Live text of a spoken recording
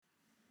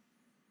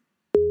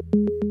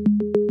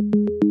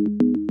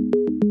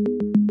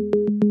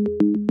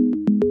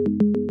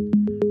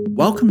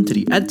Welcome to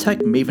the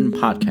EdTech Maven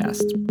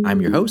podcast. I'm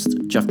your host,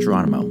 Jeff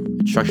Geronimo,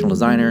 instructional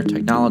designer,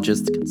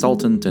 technologist,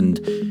 consultant, and,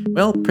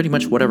 well, pretty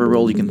much whatever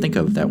role you can think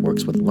of that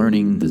works with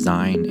learning,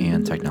 design,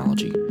 and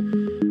technology.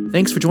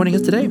 Thanks for joining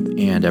us today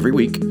and every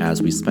week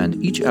as we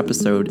spend each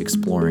episode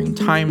exploring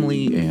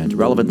timely and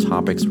relevant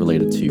topics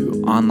related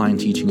to online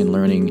teaching and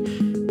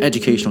learning,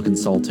 educational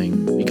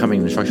consulting, becoming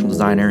an instructional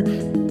designer,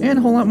 and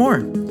a whole lot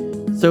more.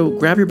 So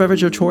grab your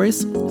beverage of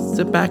choice,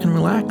 sit back and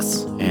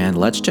relax, and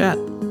let's chat.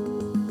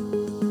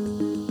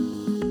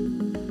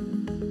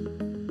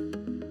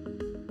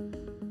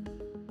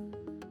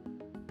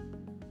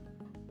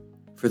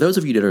 For those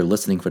of you that are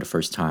listening for the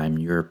first time,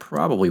 you're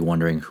probably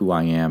wondering who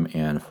I am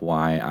and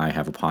why I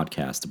have a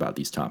podcast about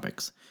these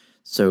topics.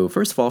 So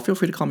first of all, feel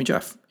free to call me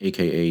Jeff,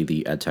 aka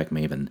the EdTech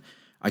Maven.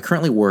 I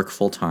currently work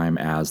full-time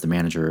as the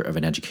manager of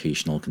an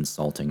educational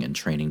consulting and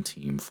training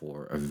team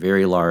for a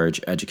very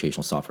large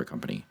educational software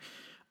company.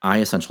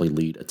 I essentially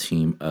lead a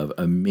team of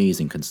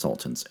amazing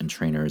consultants and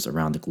trainers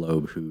around the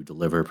globe who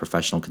deliver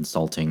professional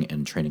consulting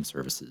and training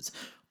services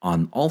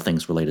on all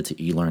things related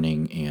to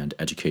e-learning and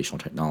educational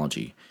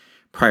technology.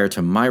 Prior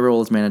to my role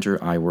as manager,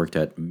 I worked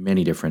at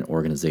many different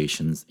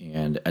organizations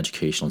and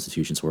educational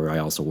institutions where I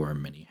also wore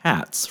many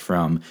hats,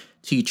 from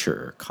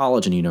teacher,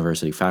 college and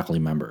university faculty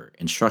member,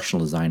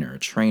 instructional designer,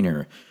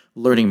 trainer,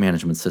 learning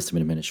management system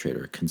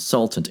administrator,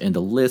 consultant, and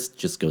the list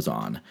just goes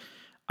on.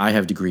 I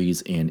have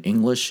degrees in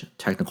English,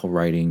 technical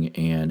writing,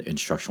 and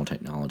instructional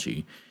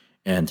technology.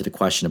 And to the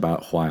question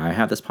about why I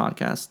have this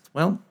podcast,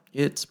 well,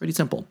 it's pretty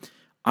simple.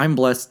 I'm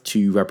blessed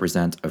to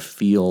represent a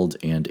field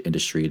and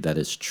industry that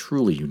is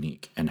truly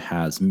unique and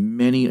has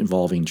many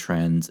evolving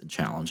trends and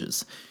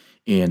challenges.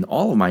 In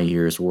all of my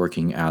years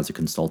working as a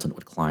consultant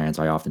with clients,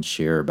 I often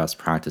share best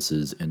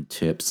practices and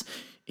tips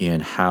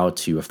in how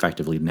to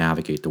effectively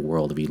navigate the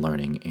world of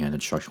e-learning and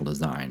instructional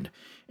design.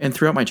 And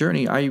throughout my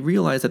journey, I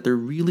realized that there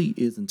really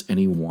isn't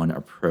any one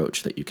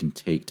approach that you can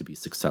take to be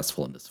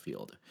successful in this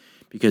field,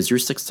 because your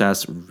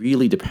success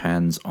really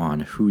depends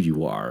on who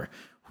you are,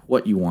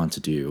 what you want to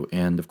do,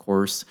 and of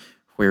course,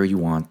 where you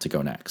want to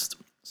go next.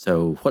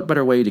 So what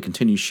better way to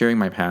continue sharing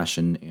my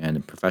passion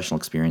and professional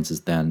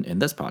experiences than in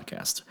this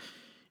podcast?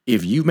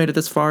 If you've made it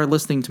this far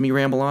listening to me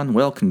ramble on,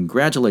 well,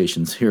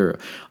 congratulations. You're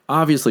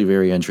obviously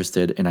very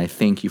interested, and I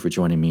thank you for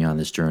joining me on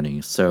this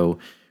journey. So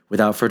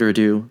without further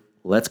ado,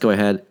 let's go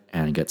ahead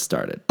and get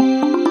started.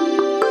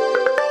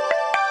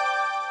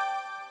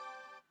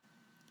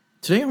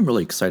 Today, I'm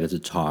really excited to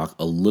talk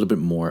a little bit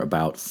more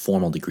about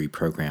formal degree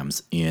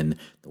programs in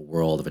the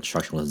world of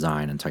instructional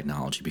design and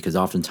technology, because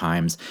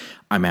oftentimes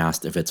I'm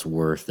asked if it's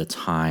worth the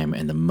time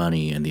and the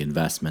money and the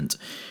investment.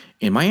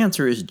 And my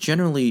answer is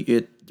generally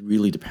it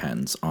really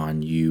depends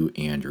on you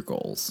and your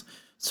goals.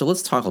 So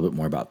let's talk a little bit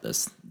more about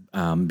this.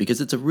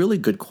 Because it's a really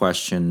good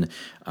question,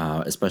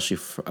 especially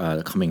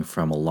coming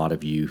from a lot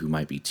of you who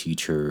might be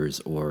teachers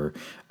or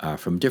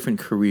from different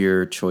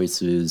career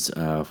choices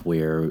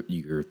where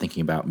you're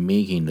thinking about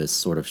making this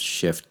sort of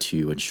shift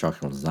to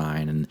instructional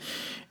design.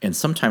 And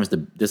sometimes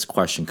this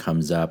question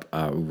comes up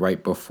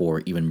right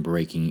before even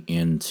breaking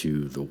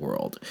into the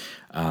world.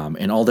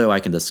 And although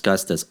I can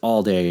discuss this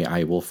all day,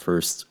 I will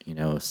first,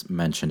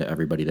 mention to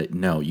everybody that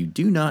no, you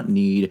do not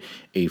need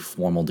a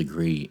formal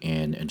degree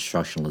in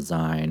instructional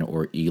design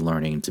or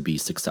e-learning to be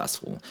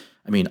successful.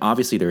 I mean,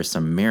 obviously there's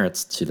some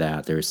merits to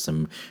that. There's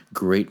some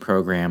great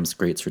programs,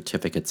 great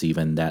certificates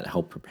even that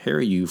help prepare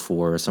you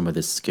for some of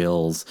the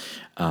skills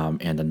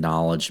and the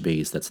knowledge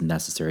base that's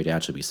necessary to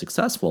actually be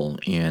successful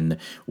in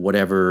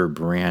whatever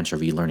branch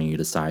of e-learning you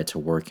decide to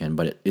work in.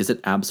 But is it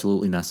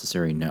absolutely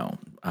necessary? No.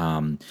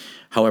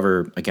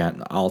 However,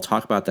 again, I'll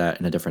talk about that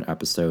in a different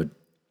episode.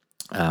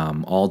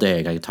 All day.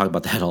 I could talk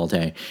about that all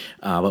day.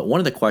 But one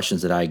of the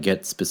questions that I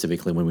get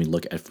specifically when we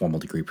look at formal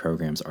degree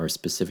programs are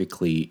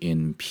specifically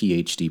in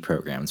PhD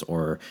programs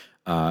or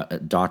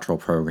doctoral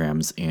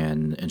programs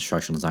in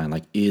instructional design.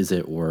 Like, is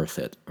it worth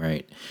it,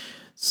 right?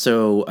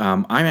 So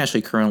I'm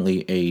actually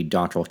currently a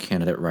doctoral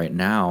candidate right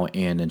now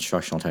in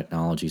instructional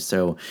technology.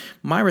 So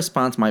my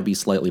response might be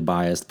slightly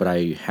biased, but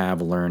I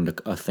have learned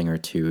a thing or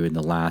two in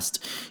the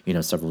last,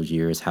 several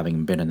years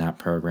having been in that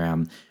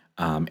program.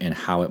 And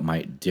how it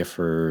might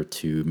differ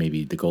to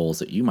maybe the goals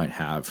that you might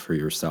have for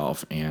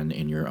yourself and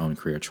in your own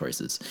career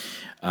choices.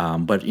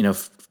 But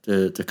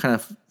to kind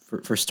of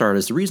for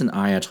starters, the reason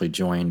I actually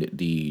joined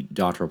the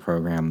doctoral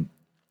program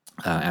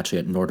actually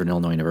at Northern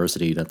Illinois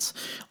University, that's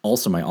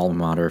also my alma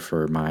mater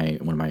for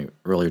one of my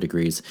earlier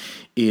degrees,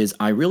 is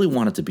I really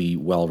wanted to be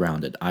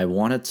well-rounded. I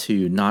wanted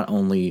to not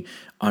only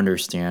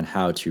understand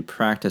how to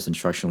practice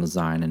instructional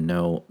design and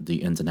know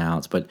the ins and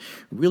outs, but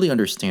really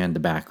understand the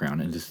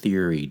background and the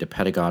theory, the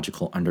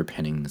pedagogical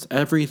underpinnings,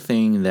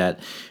 everything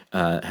that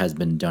has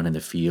been done in the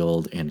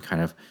field, and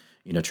kind of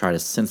try to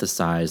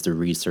synthesize the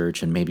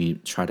research and maybe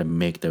try to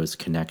make those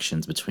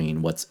connections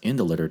between what's in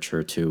the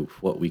literature to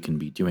what we can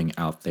be doing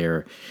out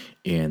there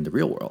in the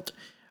real world.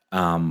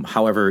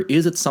 However,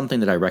 is it something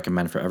that I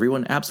recommend for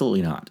everyone?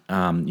 Absolutely not.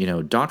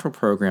 Doctoral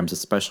programs,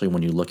 especially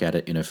when you look at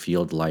it in a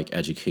field like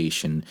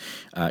education,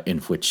 in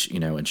which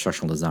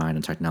instructional design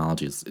and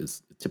technology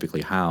is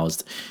typically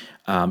housed,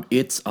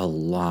 it's a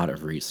lot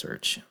of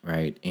research,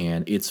 right?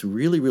 And it's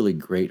really, really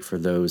great for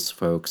those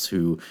folks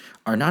who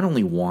are not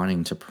only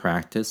wanting to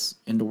practice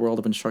in the world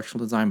of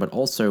instructional design, but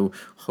also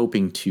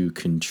hoping to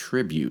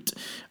contribute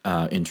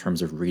in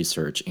terms of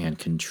research and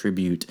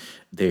contribute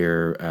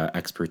their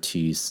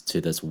expertise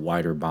to this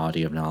wider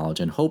body of knowledge,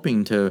 and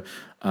hoping to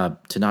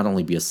not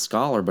only be a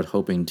scholar, but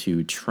hoping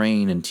to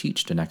train and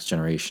teach the next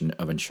generation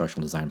of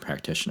instructional design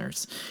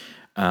practitioners.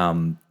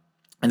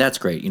 And that's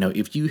great.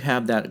 If you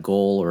have that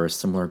goal or a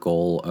similar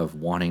goal of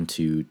wanting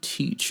to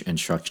teach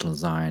instructional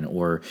design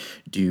or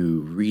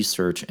do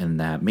research in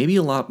that, maybe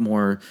a lot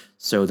more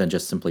so than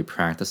just simply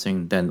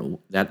practicing, then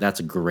that's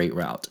a great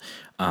route.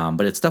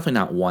 But it's definitely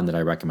not one that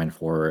I recommend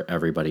for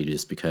everybody,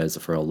 just because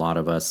for a lot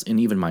of us, and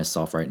even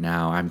myself right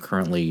now, I'm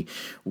currently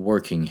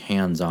working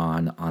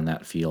hands-on on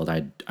that field.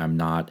 I'm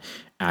not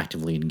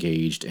actively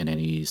engaged in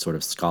any sort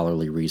of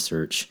scholarly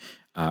research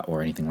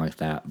or anything like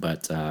that.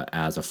 But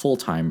as a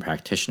full-time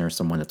practitioner,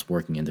 someone that's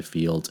working in the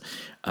field,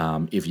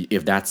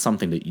 if that's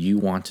something that you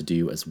want to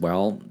do as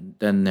well,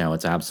 then no,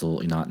 it's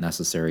absolutely not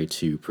necessary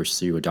to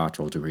pursue a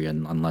doctoral degree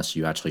unless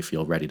you actually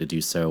feel ready to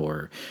do so,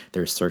 or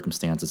there's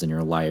circumstances in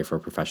your life or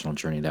professional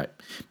journey that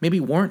maybe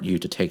warrant you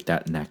to take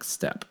that next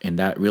step. And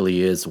that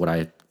really is what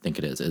I think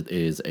it is. It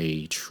is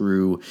a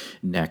true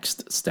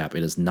next step.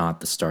 It is not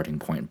the starting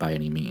point by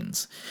any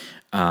means.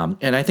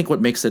 And I think what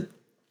makes the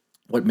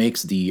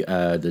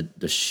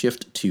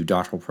shift to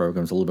doctoral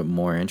programs a little bit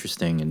more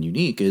interesting and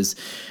unique is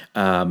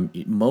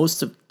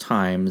most of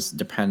times,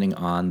 depending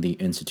on the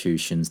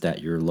institutions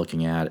that you're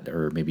looking at,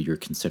 or maybe you're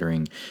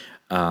considering,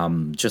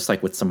 just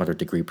like with some other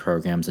degree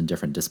programs and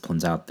different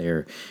disciplines out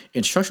there,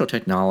 instructional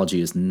technology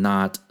is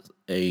not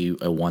a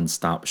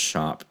one-stop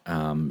shop.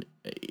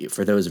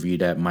 For those of you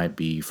that might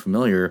be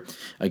familiar,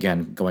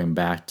 again, going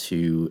back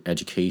to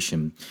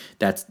education,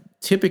 that's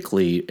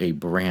typically a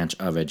branch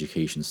of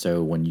education.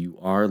 So when you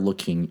are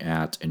looking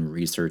at and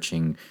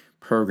researching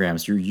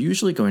programs, you're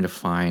usually going to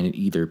find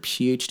either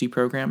PhD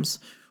programs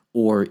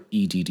or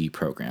EDD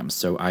programs.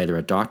 So either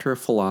a Doctor of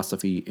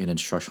Philosophy in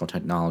Instructional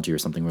Technology or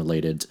something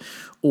related,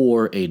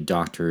 or a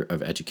Doctor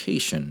of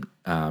Education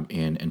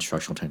in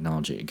Instructional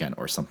Technology, again,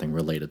 or something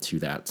related to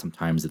that.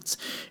 Sometimes it's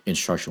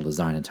Instructional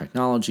Design and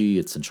Technology,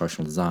 it's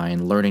Instructional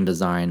Design, Learning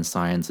Design,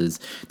 Sciences.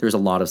 There's a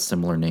lot of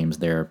similar names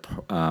there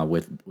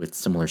with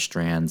similar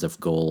strands of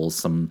goals,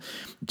 some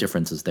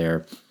differences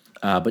there.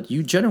 But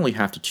you generally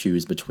have to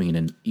choose between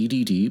an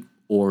EDD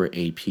or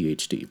a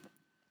PhD.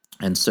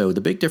 And so the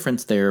big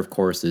difference there, of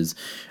course, is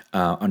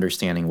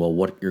understanding, well,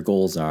 what your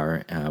goals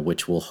are,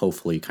 which will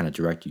hopefully kind of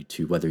direct you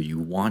to whether you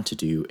want to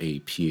do a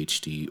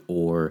PhD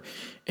or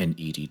an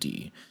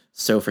EDD.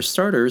 So for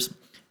starters,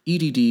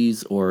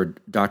 EDDs, or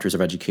Doctors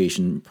of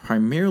Education,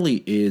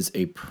 primarily is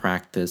a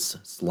practice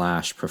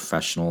slash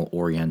professional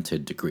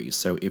oriented degree.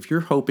 So if you're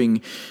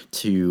hoping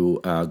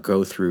to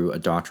go through a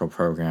doctoral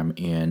program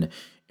in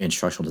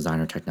instructional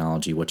design or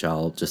technology, which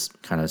I'll just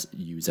kind of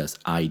use as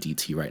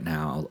IDT right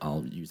now.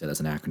 I'll use that as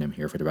an acronym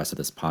here for the rest of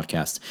this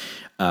podcast.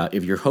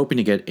 If you're hoping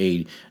to get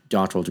a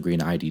doctoral degree in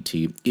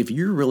IDT, if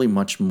you're really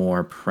much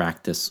more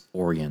practice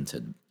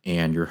oriented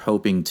and you're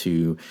hoping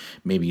to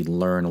maybe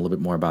learn a little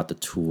bit more about the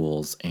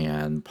tools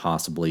and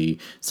possibly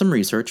some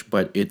research,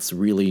 but it's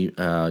really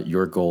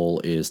your goal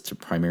is to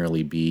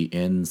primarily be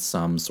in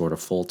some sort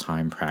of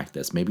full-time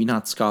practice, maybe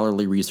not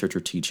scholarly research or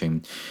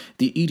teaching,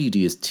 the EDD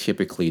is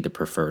typically the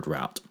preferred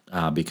route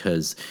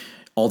because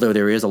although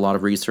there is a lot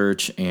of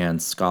research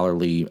and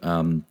scholarly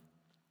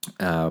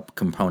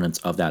components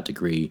of that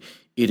degree,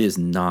 it is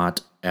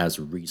not as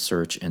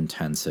research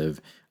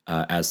intensive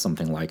as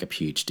something like a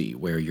PhD,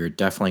 where you're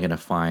definitely going to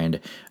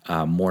find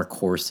more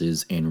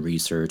courses in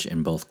research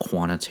in both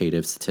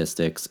quantitative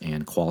statistics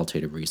and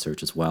qualitative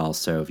research as well.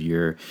 So if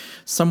you're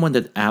someone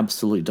that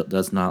absolutely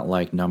does not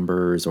like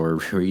numbers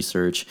or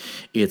research,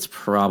 it's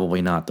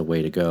probably not the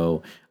way to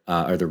go.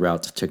 Or the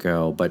route to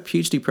go. But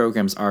PhD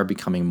programs are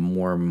becoming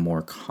more and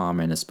more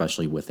common,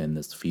 especially within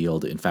this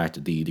field. In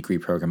fact, the degree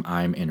program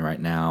I'm in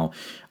right now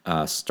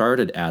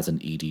started as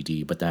an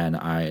EDD, but then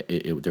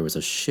there was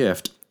a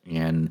shift,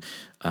 and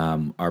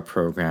our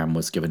program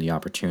was given the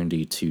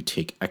opportunity to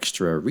take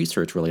extra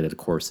research related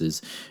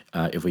courses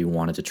if we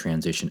wanted to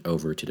transition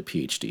over to the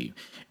PhD.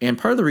 And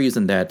part of the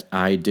reason that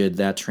I did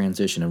that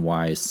transition and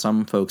why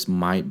some folks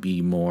might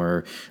be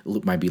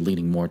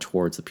leaning more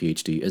towards the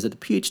PhD is that the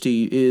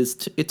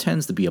PhD it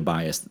tends to be a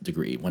biased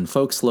degree. When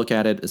folks look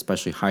at it,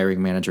 especially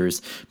hiring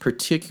managers,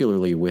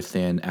 particularly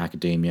within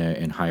academia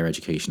and higher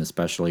education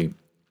especially,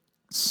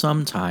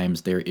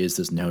 sometimes there is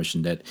this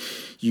notion that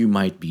you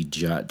might be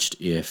judged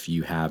if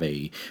you have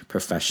a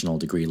professional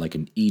degree like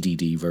an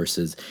EDD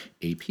versus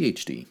a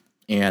PhD.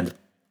 And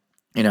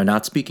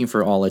not speaking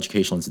for all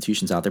educational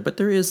institutions out there, but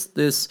there is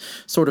this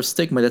sort of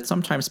stigma that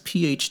sometimes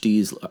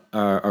PhDs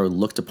are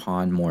looked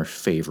upon more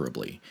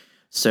favorably.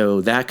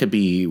 So that could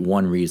be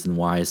one reason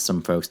why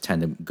some folks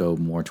tend to go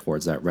more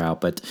towards that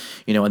route. But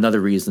another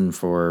reason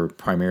for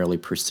primarily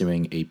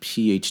pursuing a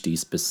PhD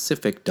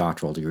specific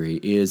doctoral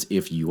degree is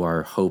if you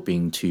are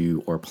hoping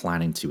to or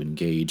planning to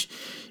engage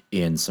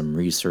in some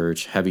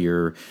research,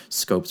 heavier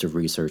scopes of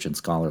research and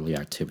scholarly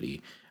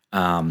activity.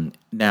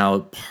 Now,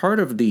 part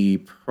of the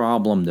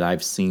problem that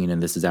I've seen,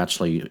 and this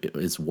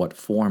is what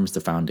forms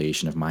the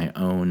foundation of my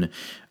own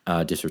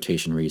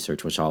dissertation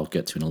research, which I'll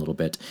get to in a little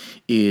bit,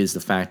 is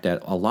the fact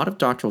that a lot of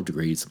doctoral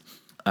degrees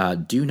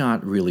do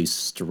not really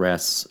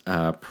stress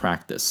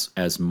practice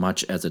as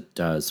much as it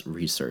does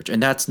research.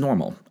 And that's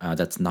normal.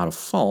 That's not a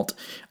fault.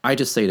 I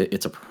just say that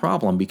it's a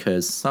problem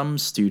because some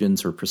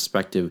students or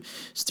prospective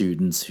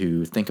students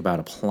who think about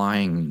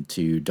applying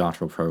to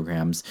doctoral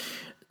programs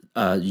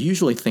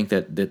usually think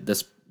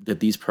that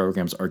these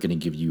programs are going to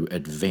give you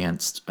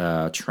advanced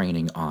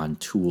training on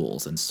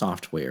tools and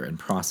software and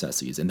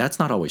processes, and that's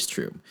not always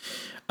true.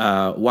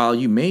 While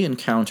you may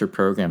encounter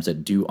programs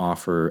that do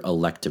offer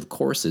elective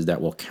courses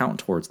that will count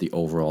towards the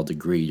overall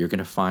degree, you're going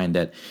to find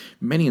that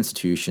many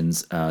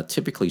institutions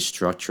typically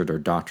structure their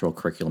doctoral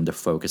curriculum to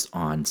focus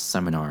on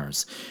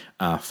seminars,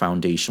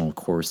 foundational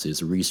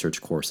courses,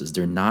 research courses.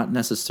 They're not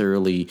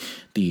necessarily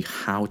the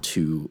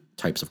how-to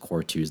types of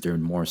courses. They're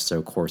more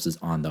so courses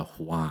on the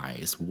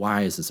whys.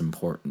 Why is this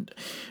important?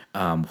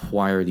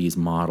 Why are these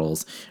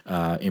models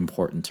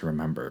important to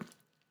remember?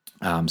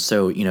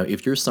 So,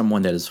 if you're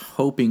someone that is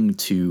hoping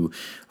to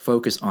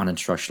focus on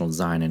instructional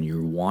design and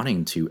you're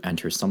wanting to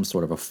enter some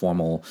sort of a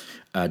formal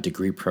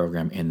degree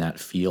program in that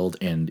field,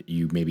 and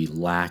you maybe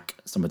lack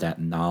some of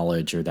that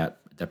knowledge or that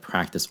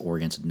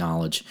practice-oriented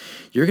knowledge,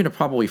 you're going to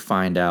probably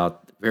find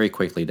out very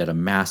quickly that a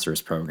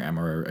master's program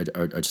or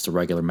just a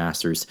regular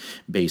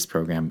master's-based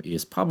program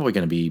is probably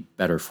going to be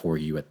better for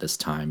you at this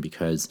time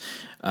because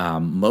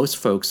most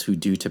folks who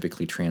do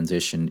typically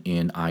transition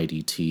in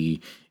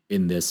IDT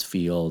in this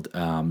field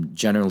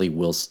generally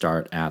will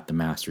start at the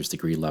master's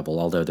degree level,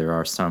 although there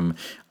are some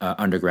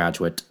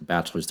undergraduate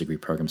bachelor's degree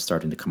programs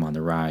starting to come on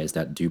the rise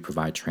that do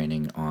provide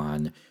training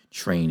on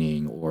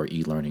training or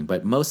e-learning.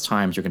 But most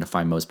times you're going to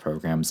find most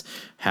programs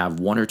have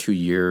 1 or 2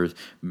 year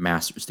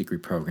master's degree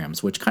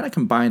programs, which kind of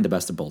combine the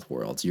best of both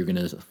worlds. You're going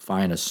to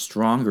find a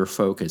stronger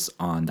focus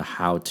on the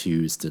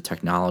how-tos, the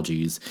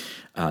technologies,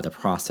 the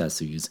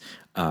processes,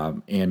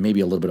 and maybe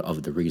a little bit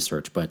of the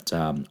research. But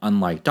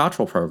unlike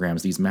doctoral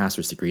programs, these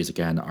master's degrees,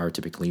 again, are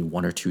typically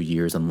 1 or 2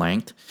 years in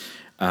length.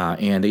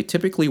 And they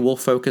typically will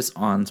focus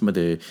on some of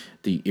the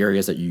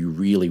areas that you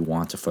really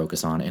want to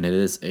focus on. And it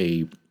is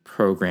a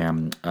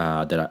program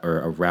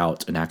or a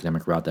route, an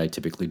academic route that I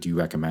typically do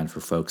recommend for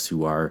folks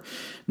who are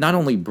not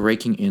only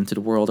breaking into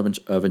the world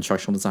of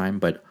instructional design,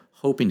 but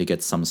hoping to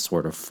get some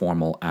sort of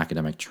formal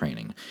academic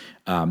training.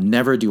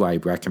 Never do I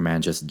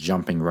recommend just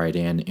jumping right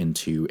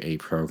into a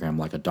program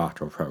like a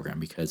doctoral program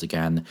because,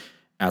 again,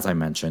 as I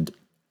mentioned,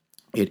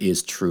 it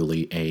is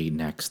truly a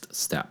next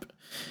step.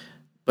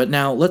 But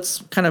now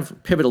let's kind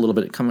of pivot a little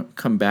bit,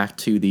 come back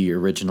to the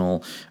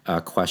original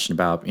question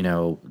about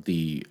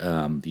the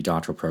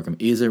doctoral program.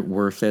 Is it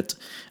worth it?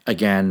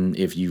 Again,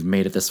 if you've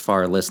made it this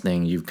far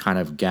listening, you've kind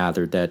of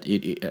gathered that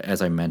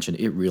as I mentioned,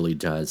 it really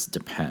does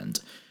depend.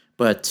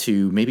 But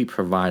to maybe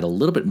provide a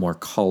little bit more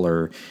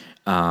color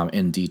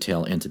and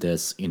detail into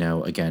this,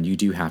 again, you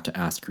do have to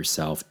ask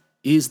yourself,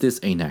 is this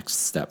a next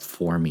step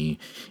for me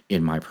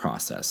in my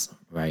process,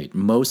 right?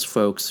 Most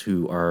folks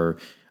who are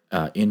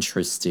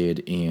interested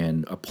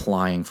in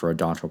applying for a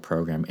doctoral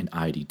program in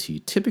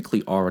IDT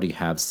typically already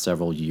have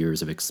several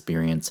years of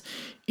experience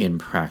in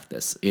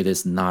practice. It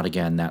is not,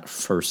 again, that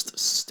first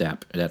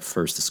step, that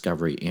first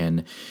discovery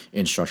in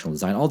instructional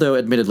design. Although,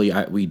 admittedly,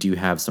 we do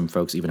have some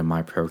folks, even in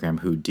my program,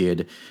 who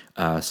did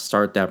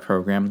start that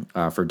program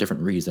for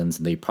different reasons.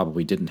 They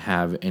probably didn't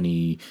have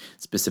any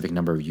specific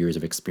number of years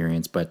of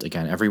experience. But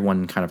again,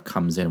 everyone kind of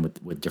comes in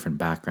with different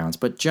backgrounds.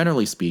 But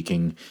generally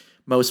speaking,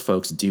 most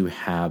folks do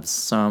have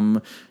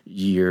some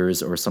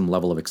years or some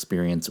level of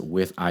experience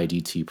with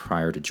IDT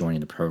prior to joining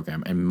the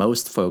program. And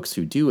most folks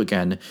who do,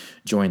 again,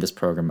 join this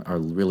program are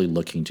really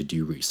looking to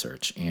do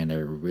research and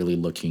are really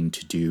looking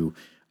to do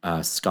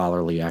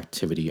scholarly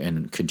activity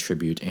and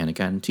contribute and,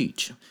 again,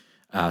 teach.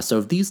 So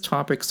if these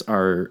topics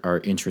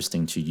are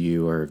interesting to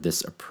you or if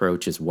this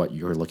approach is what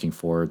you're looking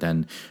for,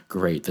 then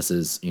great. This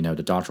is,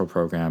 the doctoral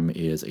program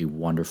is a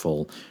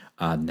wonderful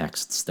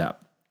next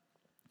step.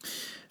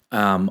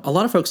 A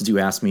lot of folks do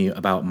ask me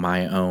about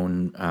my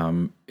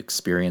own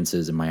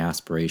experiences and my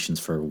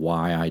aspirations for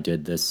why I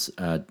did this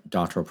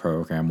doctoral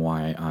program,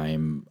 why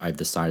I've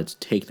decided to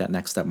take that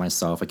next step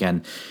myself.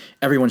 Again,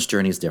 everyone's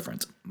journey is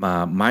different.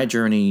 My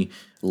journey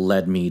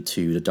led me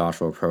to the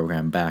doctoral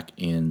program back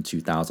in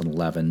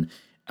 2011.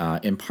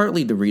 And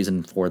partly the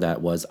reason for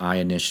that was I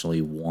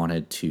initially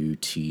wanted to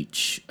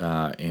teach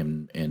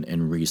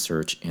and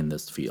research in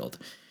this field.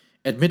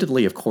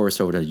 Admittedly, of course,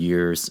 over the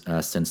years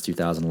since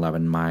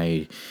 2011,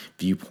 my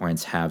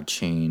viewpoints have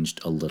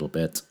changed a little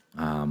bit.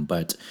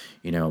 But,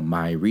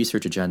 my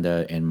research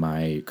agenda and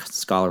my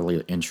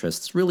scholarly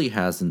interests really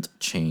hasn't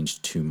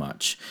changed too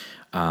much.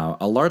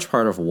 A large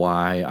part of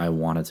why I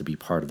wanted to be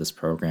part of this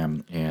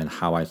program and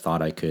how I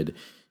thought I could,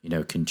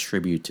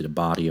 contribute to the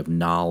body of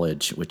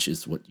knowledge, which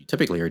is what you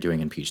typically are doing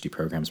in PhD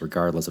programs,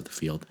 regardless of the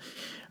field,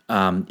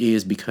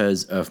 is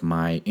because of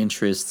my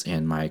interests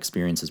and my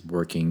experiences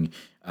working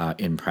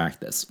in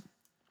practice.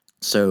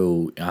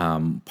 So,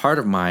 part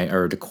of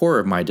or the core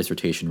of my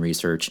dissertation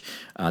research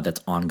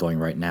that's ongoing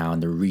right now,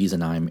 and the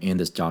reason I'm in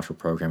this doctoral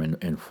program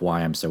and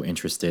why I'm so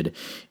interested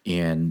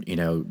in,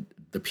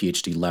 the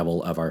PhD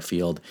level of our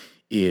field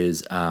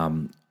is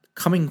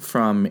coming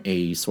from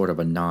a sort of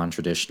a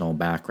non-traditional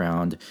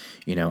background.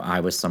 I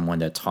was someone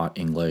that taught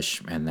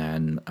English, and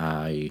then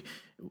I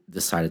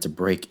decided to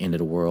break into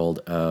the world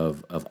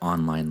of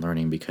online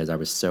learning because I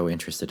was so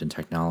interested in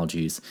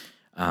technologies.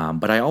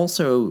 But I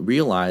also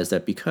realized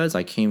that because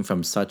I came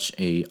from such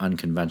a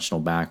unconventional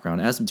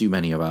background, as do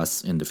many of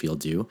us in the field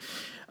do,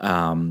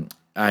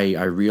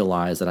 I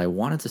realized that I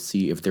wanted to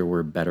see if there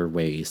were better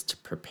ways to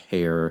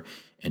prepare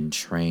and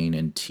train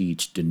and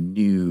teach the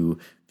new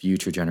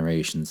future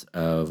generations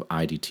of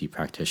IDT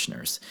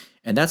practitioners.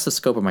 And that's the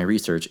scope of my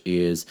research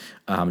is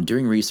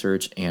doing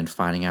research and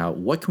finding out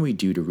what can we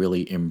do to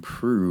really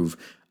improve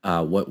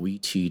what we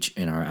teach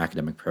in our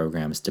academic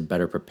programs to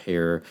better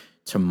prepare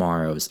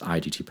tomorrow's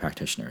IDT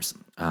practitioners.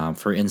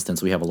 For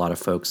instance, we have a lot of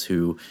folks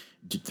who,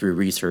 through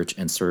research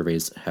and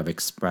surveys, have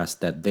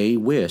expressed that they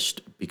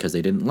wished, because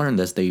they didn't learn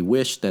this, they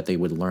wished that they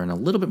would learn a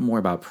little bit more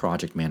about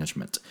project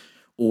management,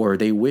 or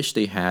they wish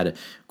they had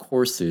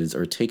courses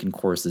or taken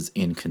courses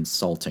in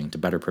consulting to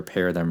better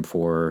prepare them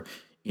for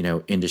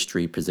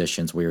industry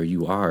positions where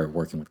you are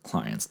working with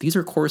clients. These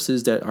are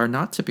courses that are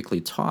not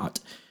typically taught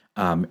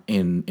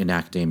in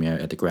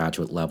academia at the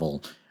graduate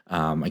level.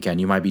 Again,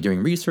 you might be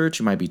doing research,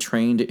 you might be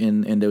trained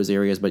in those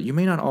areas, but you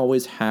may not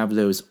always have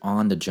those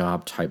on the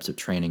job types of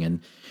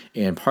training.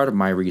 And part of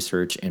my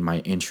research and my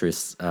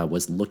interests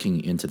was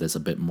looking into this a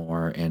bit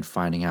more and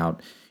finding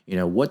out,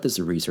 what does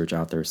the research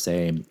out there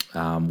say?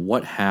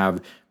 What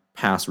have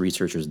past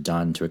researchers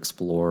done to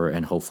explore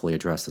and hopefully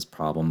address this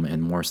problem?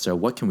 And more so,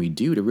 what can we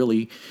do to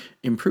really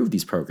improve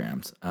these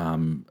programs,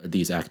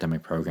 these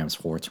academic programs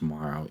for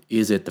tomorrow?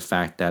 Is it the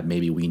fact that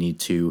maybe we need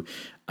to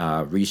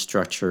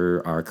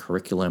restructure our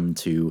curriculum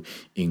to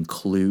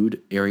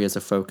include areas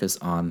of focus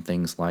on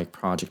things like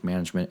project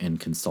management and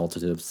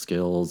consultative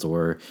skills,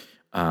 or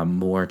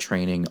more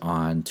training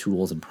on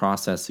tools and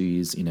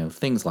processes,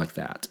 things like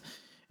that?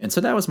 And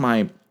so that was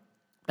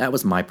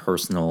my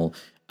personal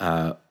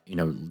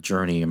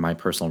journey and my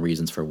personal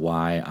reasons for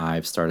why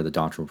I've started the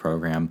doctoral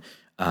program.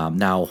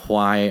 Now,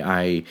 why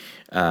I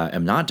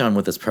am not done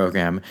with this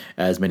program,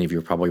 as many of you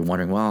are probably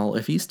wondering, well,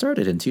 if he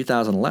started in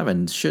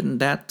 2011, shouldn't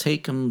that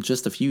take him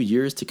just a few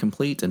years to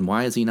complete? And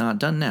why is he not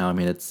done now? I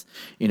mean, it's,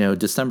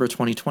 December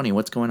 2020.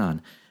 What's going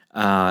on?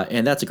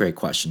 And that's a great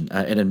question.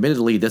 And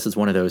admittedly, this is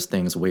one of those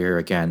things where,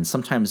 again,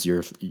 sometimes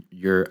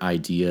your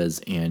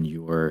ideas and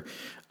your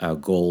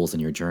goals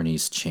and your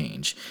journeys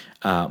change.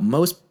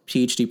 Most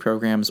PhD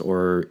programs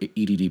or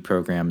EDD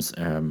programs,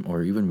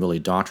 or even really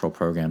doctoral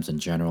programs in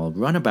general,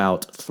 run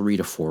about 3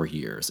 to 4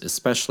 years,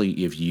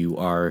 especially if you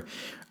are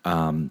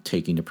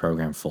taking the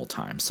program full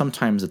time.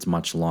 Sometimes it's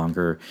much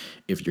longer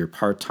if you're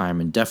part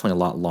time, and definitely a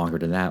lot longer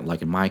than that.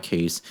 Like in my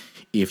case,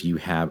 if you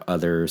have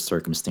other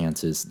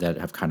circumstances that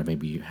have kind of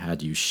maybe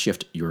had you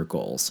shift your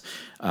goals.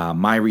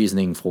 My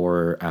reasoning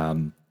for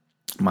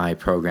my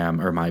program,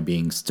 or my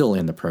being still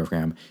in the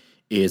program,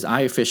 is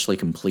I officially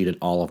completed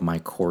all of my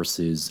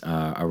courses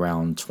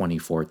around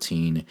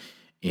 2014,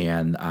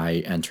 and I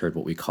entered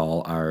what we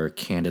call our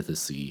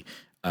candidacy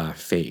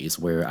phase,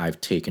 where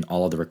I've taken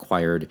all of the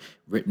required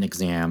written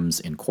exams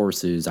and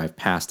courses. I've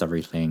passed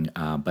everything.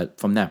 But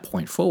from that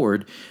point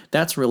forward,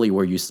 that's really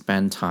where you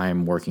spend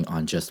time working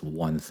on just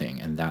one thing,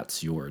 and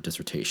that's your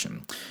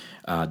dissertation.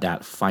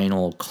 That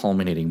final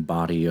culminating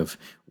body of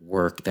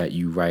work that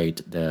you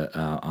write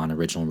on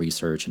original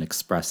research and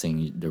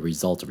expressing the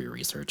result of your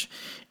research.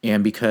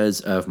 And because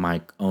of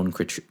my own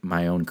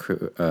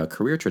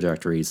career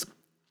trajectories,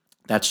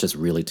 that's just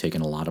really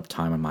taken a lot of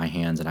time on my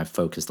hands, and I've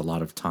focused a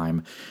lot of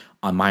time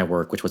on my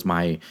work, which was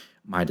my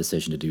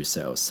decision to do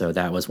so. So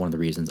that was one of the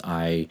reasons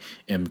I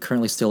am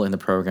currently still in the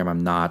program.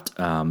 I'm not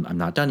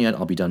done yet.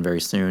 I'll be done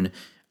very soon.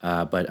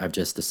 But I've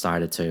just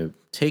decided to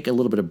take a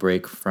little bit of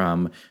break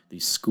from the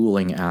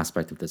schooling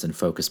aspect of this and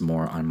focus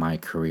more on my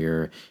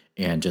career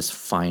and just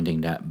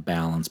finding that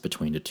balance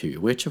between the two,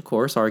 which of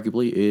course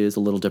arguably is a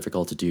little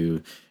difficult to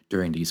do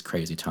during these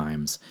crazy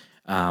times.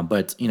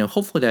 But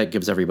hopefully that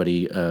gives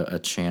everybody a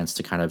chance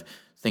to kind of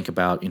think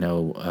about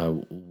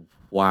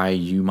why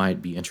you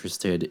might be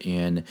interested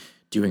in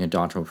doing a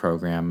doctoral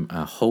program.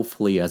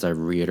 Hopefully, as I've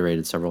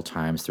reiterated several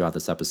times throughout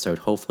this episode,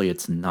 hopefully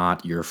it's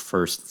not your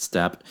first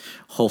step.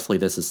 Hopefully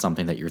this is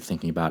something that you're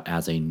thinking about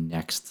as a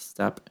next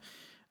step.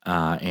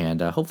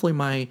 And hopefully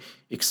my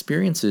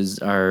experiences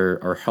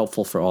are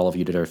helpful for all of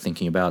you that are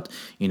thinking about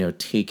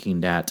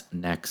taking that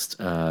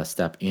next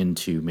step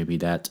into maybe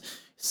that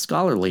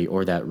scholarly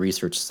or that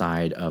research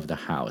side of the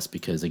house,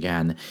 because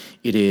again,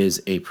 it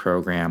is a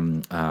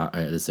program,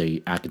 it is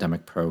a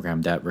academic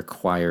program that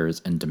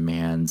requires and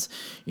demands,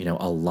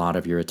 a lot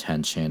of your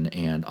attention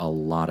and a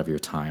lot of your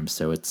time.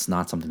 So it's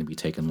not something to be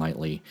taken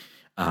lightly.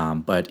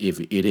 But if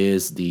it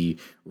is the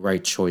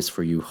right choice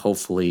for you,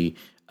 hopefully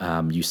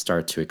you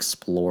start to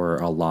explore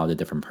a lot of the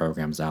different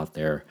programs out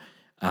there.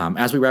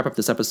 As we wrap up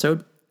this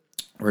episode,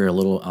 we're a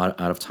little out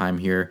of time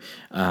here,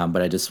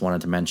 but I just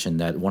wanted to mention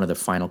that one of the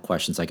final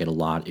questions I get a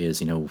lot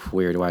is,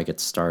 where do I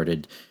get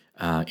started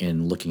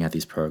in looking at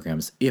these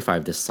programs if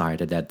I've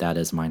decided that that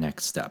is my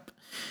next step?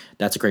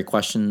 That's a great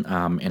question,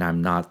 and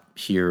I'm not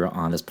here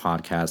on this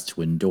podcast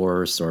to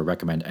endorse or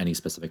recommend any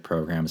specific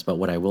programs. But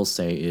what I will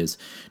say is,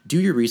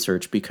 do your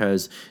research,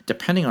 because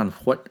depending on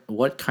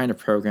what kind of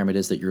program it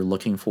is that you're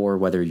looking for,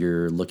 whether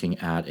you're looking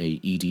at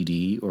a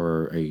EDD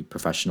or a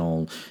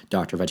professional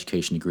Doctor of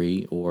Education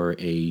degree, or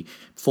a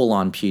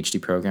full-on PhD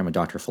program, a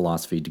Doctor of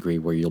Philosophy degree,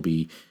 where you'll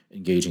be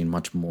engaging in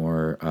much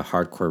more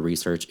hardcore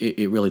research,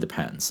 it really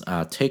depends.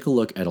 Take a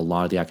look at a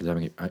lot of the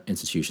academic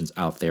institutions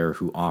out there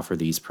who offer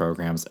these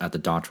programs at the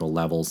doctoral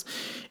levels.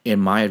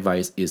 And my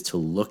advice is to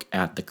look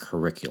at the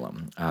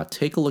curriculum.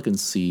 Take a look and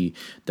see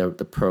the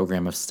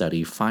program of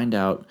study. Find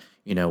out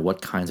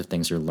what kinds of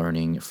things you're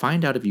learning.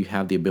 Find out if you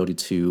have the ability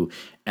to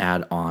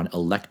add on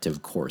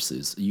elective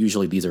courses.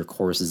 Usually these are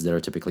courses that are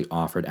typically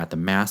offered at the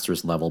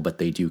master's level, but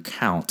they do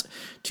count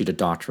to the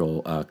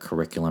doctoral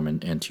curriculum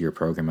and to your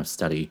program of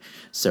study.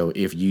 So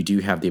if you do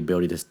have the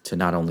ability to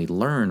not only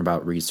learn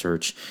about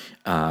research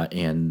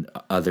and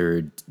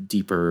other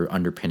deeper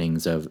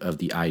underpinnings of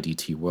the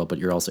IDT world, but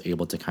you're also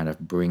able to kind of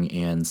bring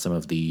in some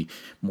of the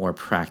more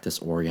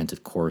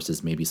practice-oriented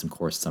courses, maybe some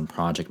courses on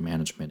project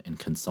management and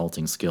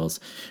consulting skills,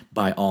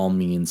 by all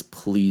means,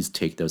 please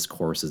take those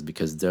courses,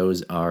 because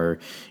those are,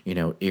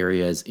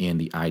 areas in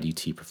the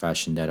IDT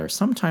profession that are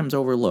sometimes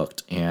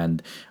overlooked,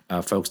 and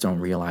folks don't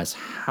realize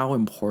how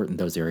important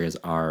those areas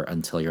are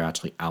until you're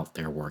actually out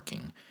there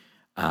working.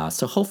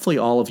 So hopefully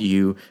all of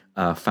you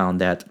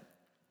found that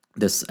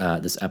this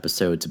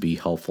episode to be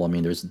helpful. I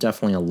mean, there's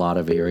definitely a lot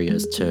of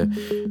areas to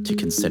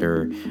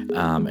consider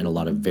and a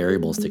lot of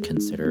variables to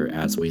consider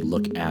as we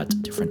look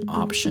at different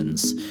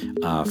options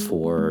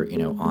for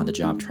on the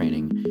job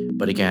training.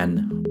 But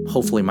again,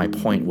 hopefully my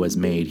point was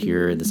made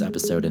here in this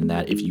episode, in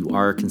that if you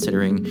are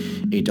considering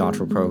a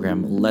doctoral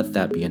program, let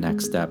that be a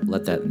next step.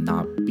 Let that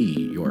not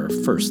be your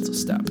first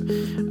step.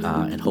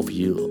 And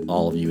hopefully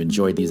all of you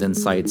enjoyed these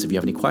insights. If you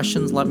have any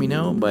questions, let me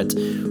know. But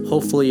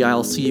hopefully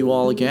I'll see you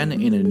all again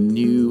in a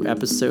new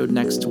episode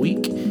next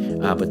week.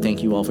 But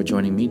thank you all for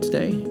joining me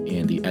today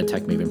in the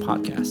EdTech Maven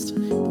podcast.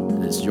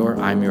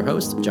 I'm your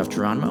host, Jeff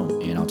Geronimo,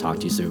 and I'll talk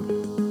to you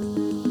soon.